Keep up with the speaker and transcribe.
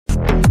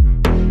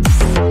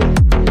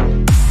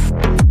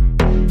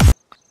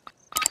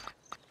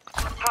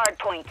hard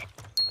point.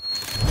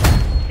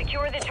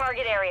 Secure the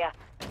target area.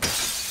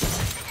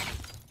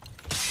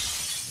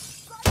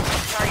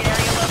 Target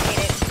area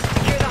located.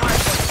 Secure the hard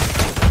point.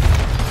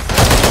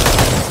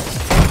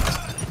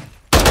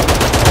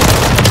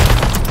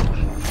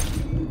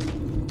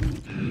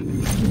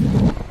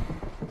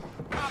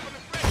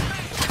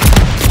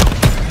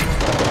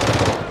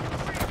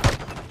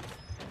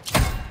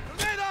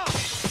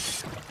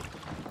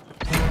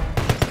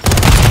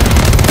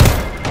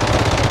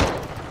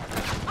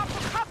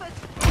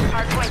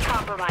 Hardpoint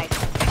compromised.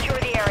 Secure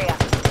the area.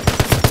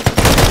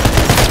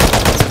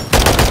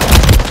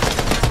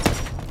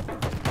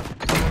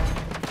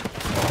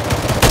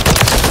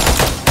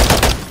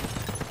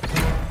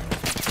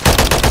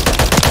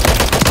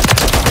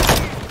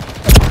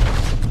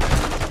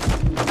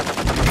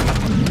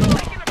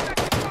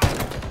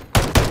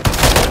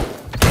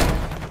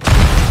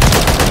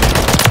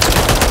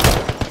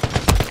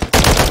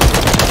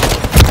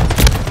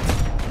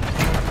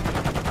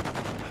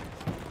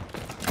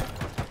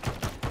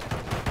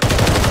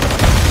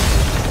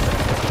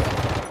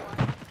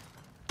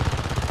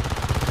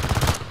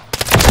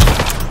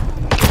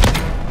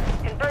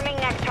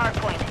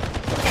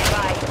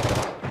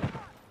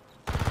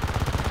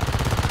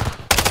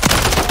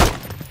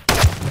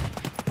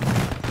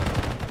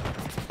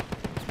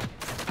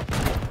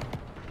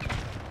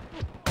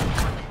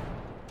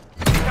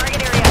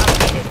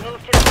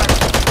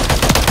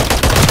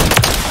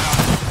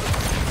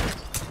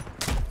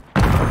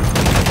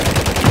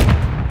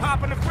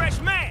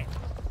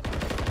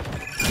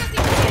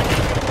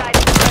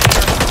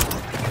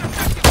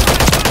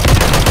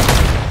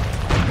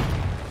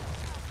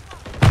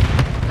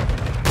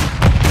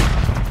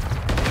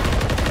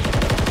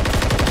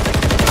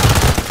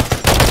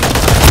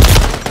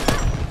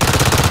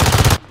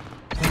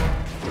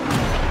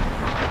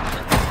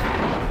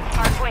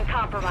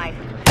 Compromised.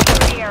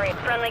 Secure the area.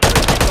 Friendly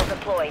cruise missile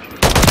deployed.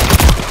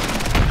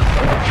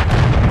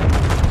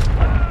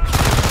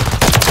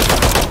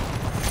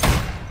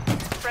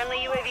 Friendly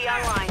UAV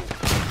online.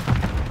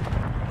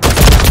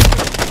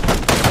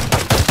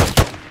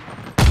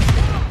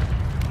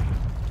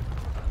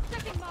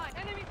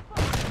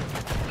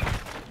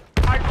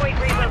 Hardpoint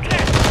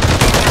relocated.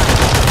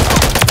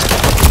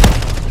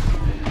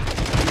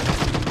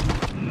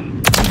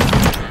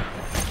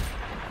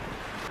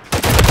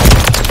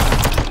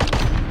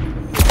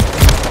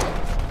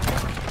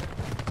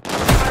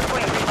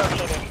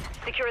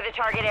 Secure the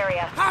target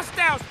area.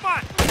 Hostile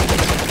spot!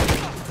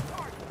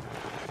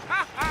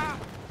 Ha ha!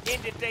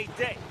 Ended day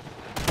day.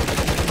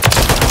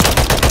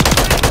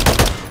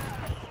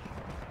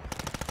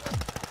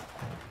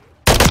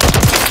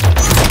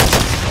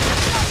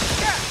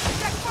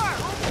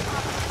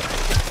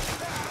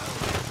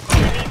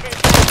 Enemies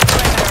inside the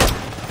perimeter.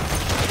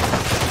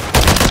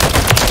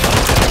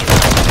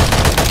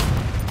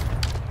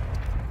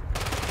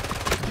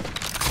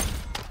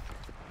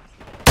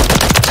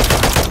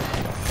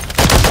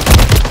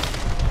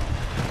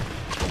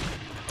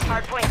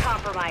 Hardpoint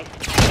compromised.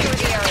 Secure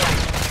the area.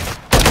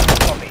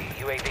 Copy.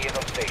 UAV is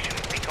on station.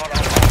 Recon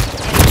online.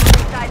 Enemies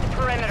inside the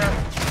perimeter.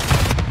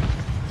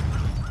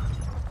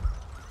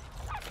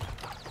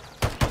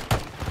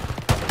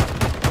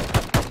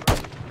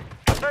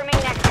 Confirming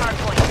next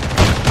hardpoint.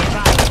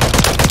 Advise.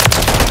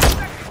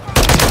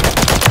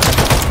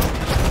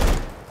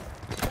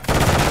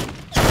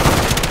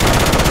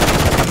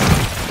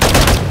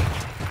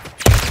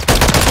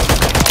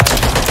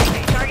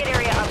 Target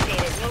area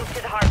updated. Move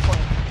to the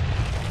hardpoint.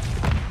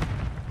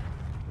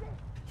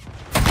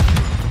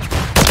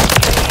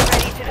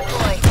 Ready to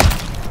deploy.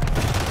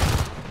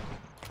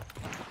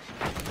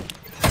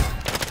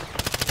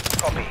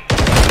 Copy.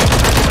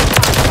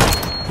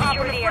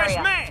 Secure the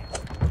area. Man.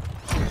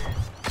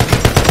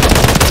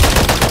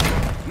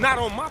 Not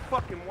on my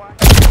fucking watch.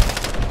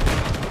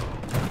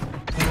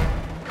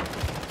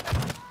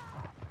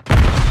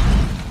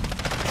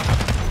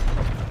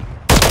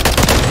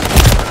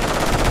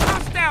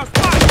 Hostile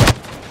spot!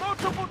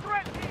 Multiple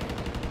threat here.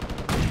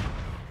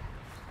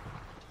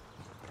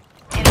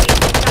 Enemies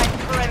inside the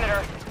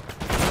perimeter.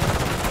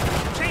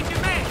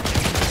 Changing man.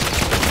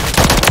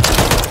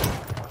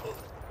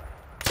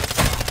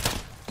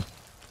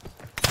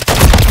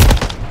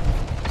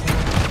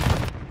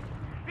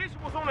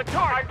 Visuals on the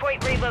target.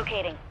 Hardpoint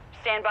relocating.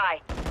 Stand by.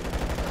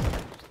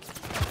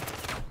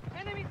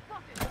 Enemy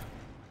spotted.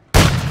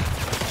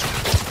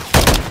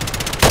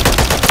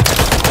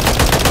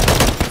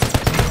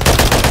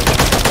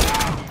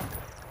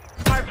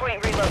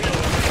 Hardpoint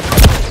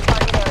relocating.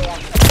 Target area.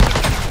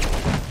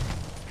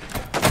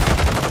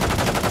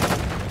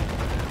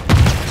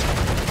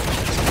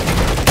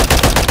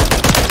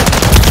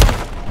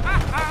 Ha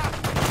ha!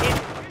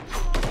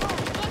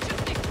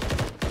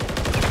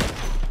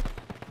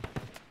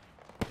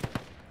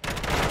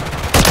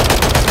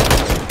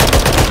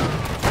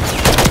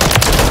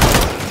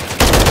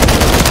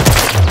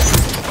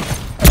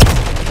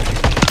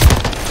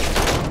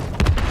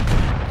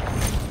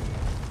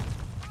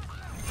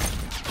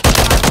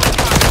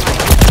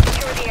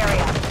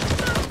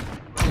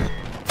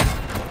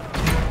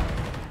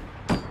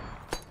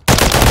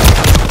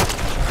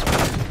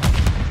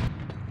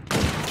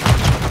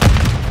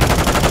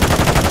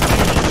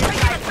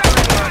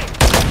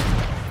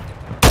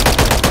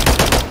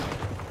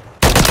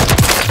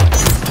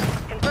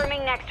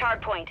 next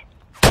hard point.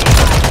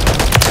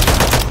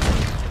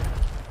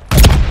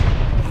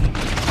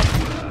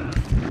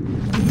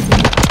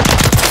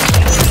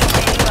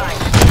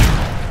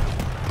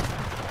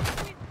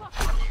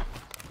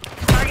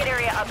 Target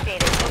area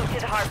updated. Move to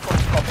the hard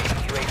point. Copy.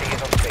 UAV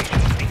is on station.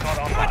 Recon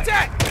online.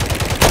 Contact!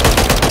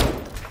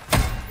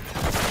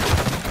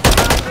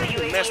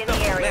 UAV in the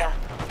area.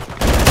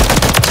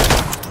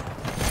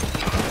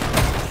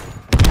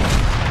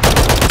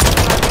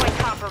 Hard point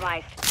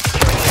compromised.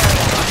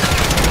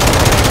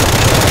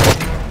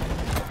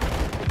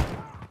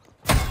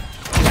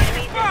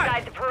 Enemies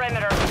inside the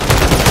perimeter.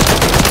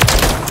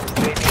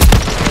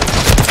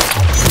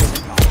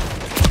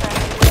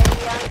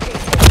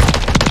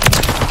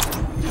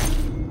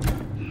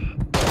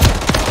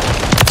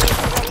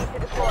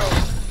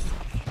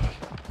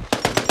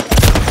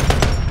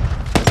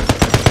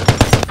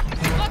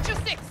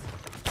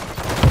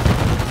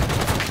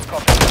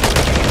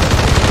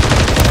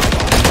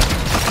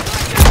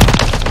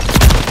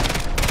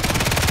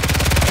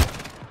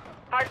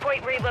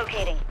 Hardpoint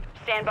relocating.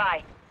 Stand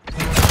by.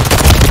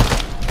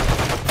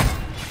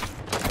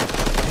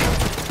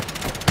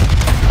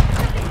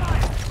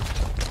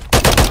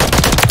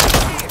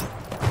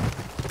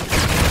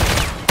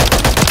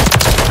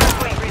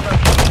 Hardpoint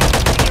relocating.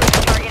 Secure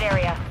the target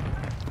area.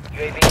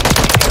 UAV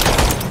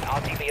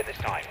RTV at this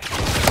time.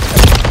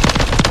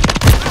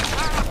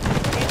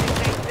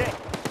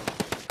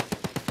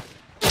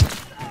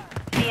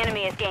 The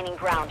enemy is gaining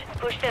ground.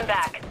 Push them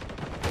back.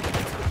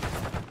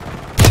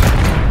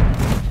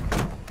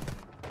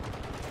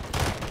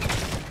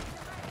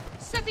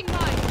 Setting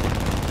mine.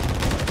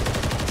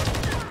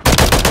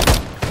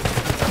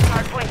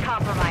 Hardpoint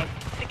compromised.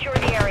 Secure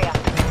the area.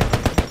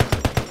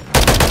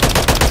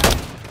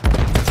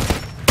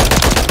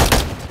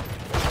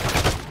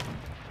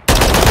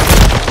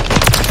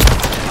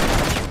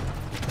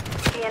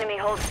 The enemy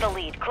holds the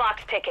lead.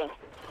 Clock's ticking.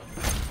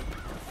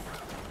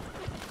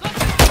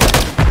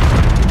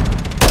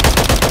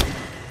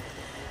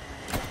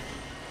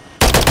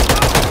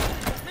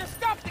 Now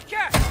stop the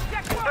cat!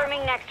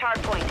 Confirming next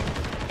hardpoint.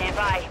 Stand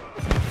by.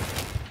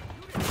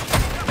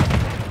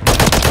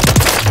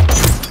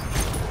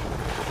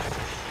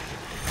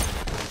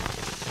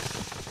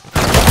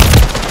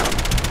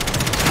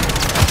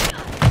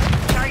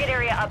 Target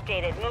area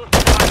updated. Move to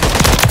the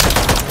hardpoint.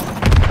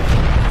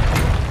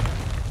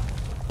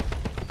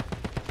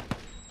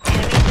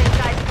 Enemies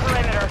inside the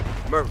perimeter.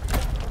 Murray.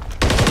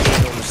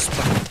 Ain't on the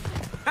spot.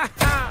 Ha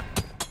ha!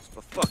 It's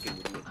for fucking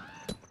with me.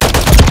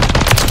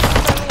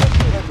 Friendly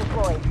mosquito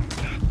deployed.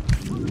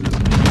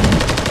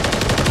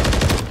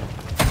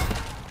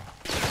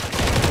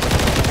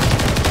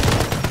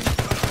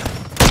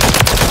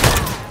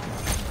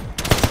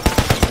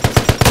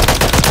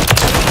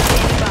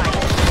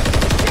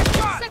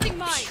 Setting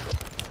mine.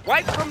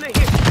 Right from the hip.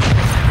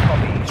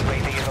 Copy.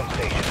 UAV is on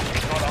station.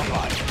 Recon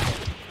online.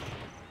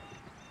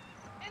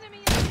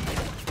 Enemy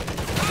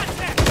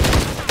contact.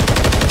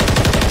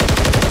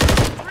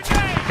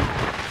 Grenade.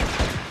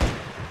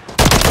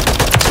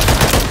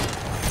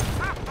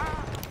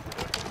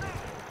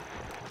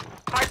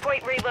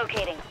 Hardpoint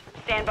relocating.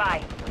 Stand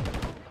by.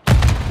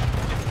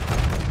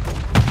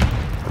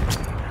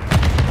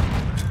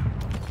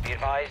 Be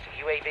advised,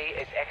 UAV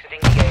is exiting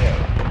the AO.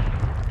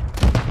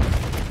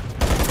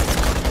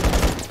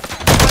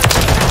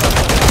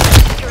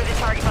 Secure the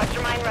target.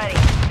 Buster mine ready.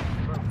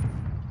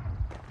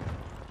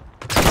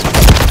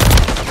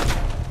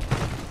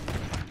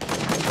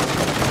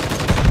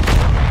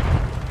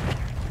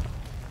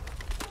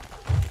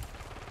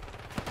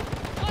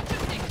 Watch your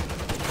six.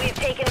 We've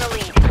taken the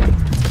lead.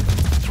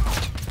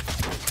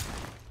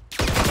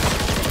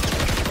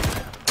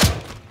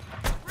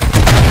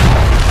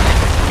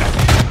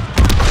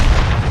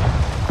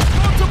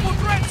 Multiple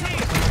threats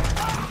here.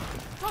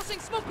 Tossing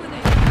smoke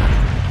grenade.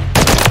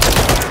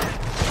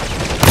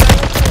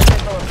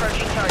 Missile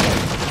approaching target.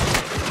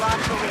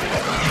 Lost the lead.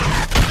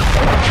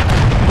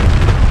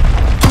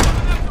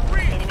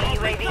 Enemy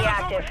UAV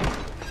active.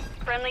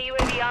 Friendly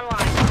UAV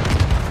online.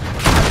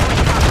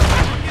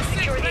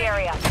 Secure the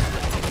area.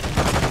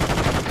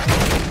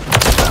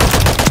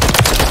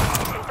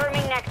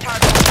 Confirming next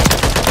target.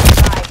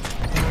 Bye.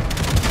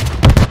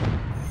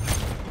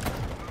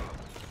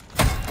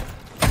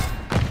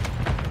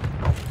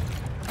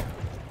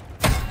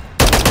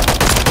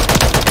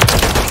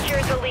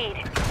 Secure the lead.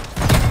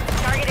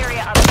 Target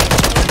area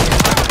updated.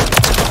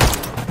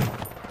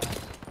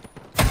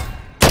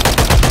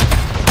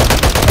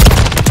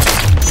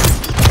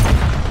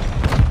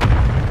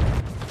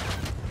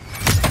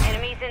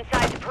 Enemies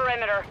inside the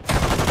perimeter.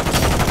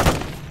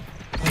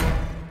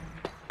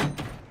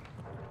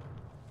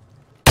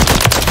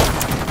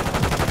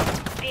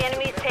 The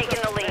enemy's taken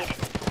the lead.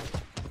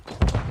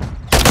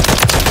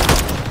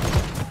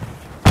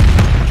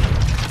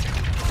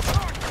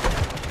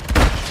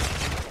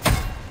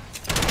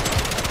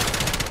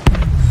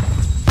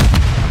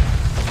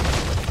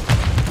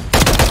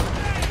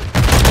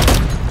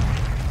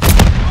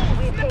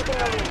 We've taken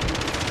the lead.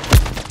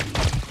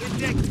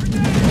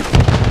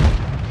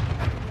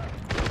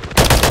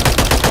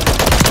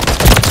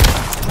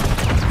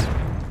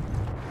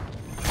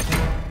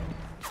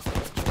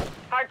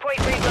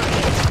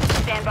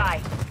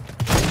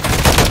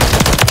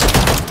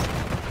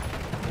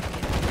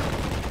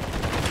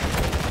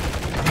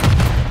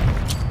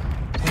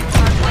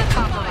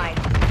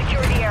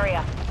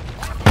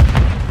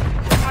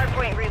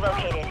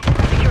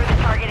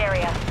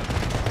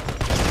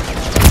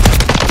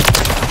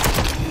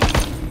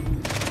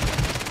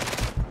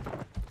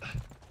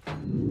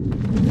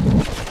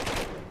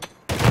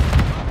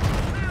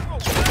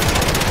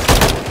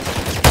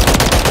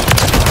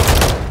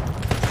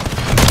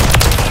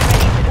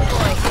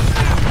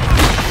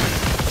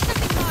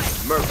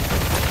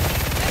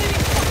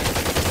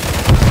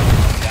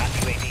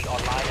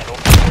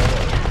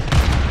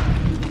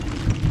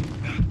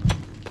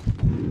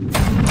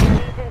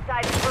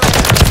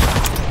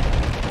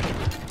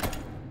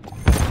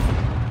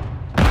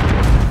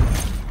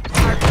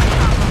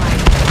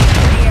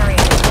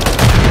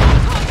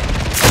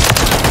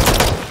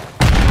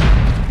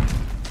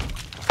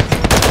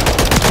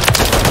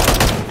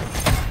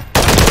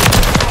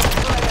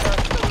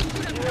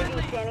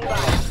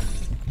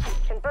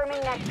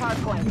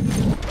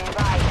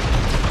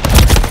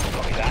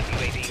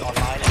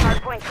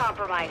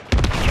 compromised.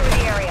 Secure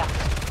the area.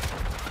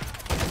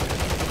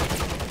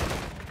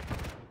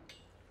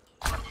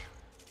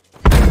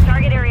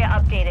 Target area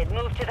updated.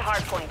 Move to the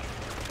hard point.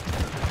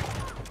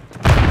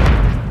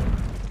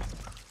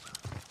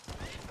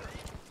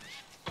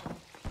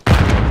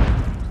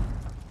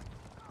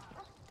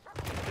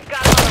 We've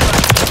got him on the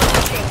run.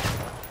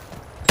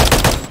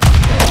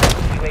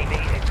 UAV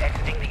is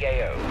exiting the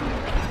AO.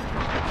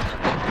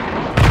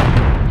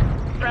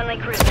 Friendly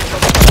cruise missile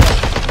deployed.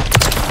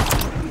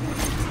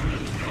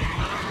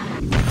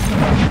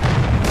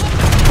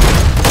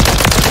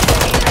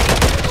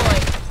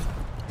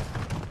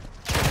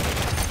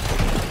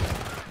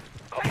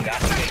 Copy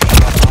that. UAV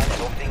online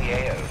and orbiting the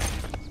AO.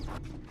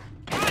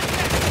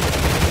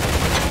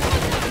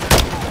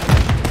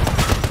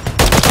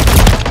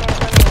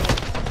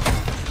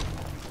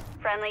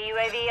 Friendly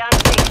UAV on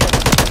station.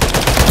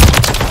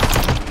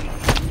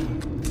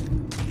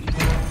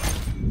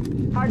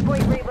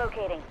 Hardpoint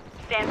relocating.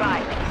 Stand by.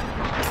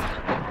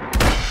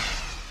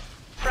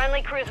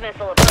 Friendly cruise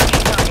missile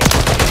approaching target.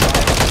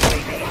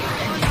 UAV is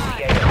exiting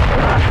the AO.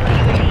 Hostile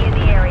UAV in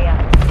the area.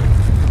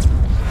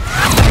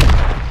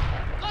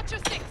 Got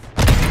your six.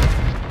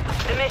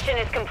 The mission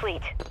is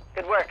complete.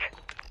 Good work.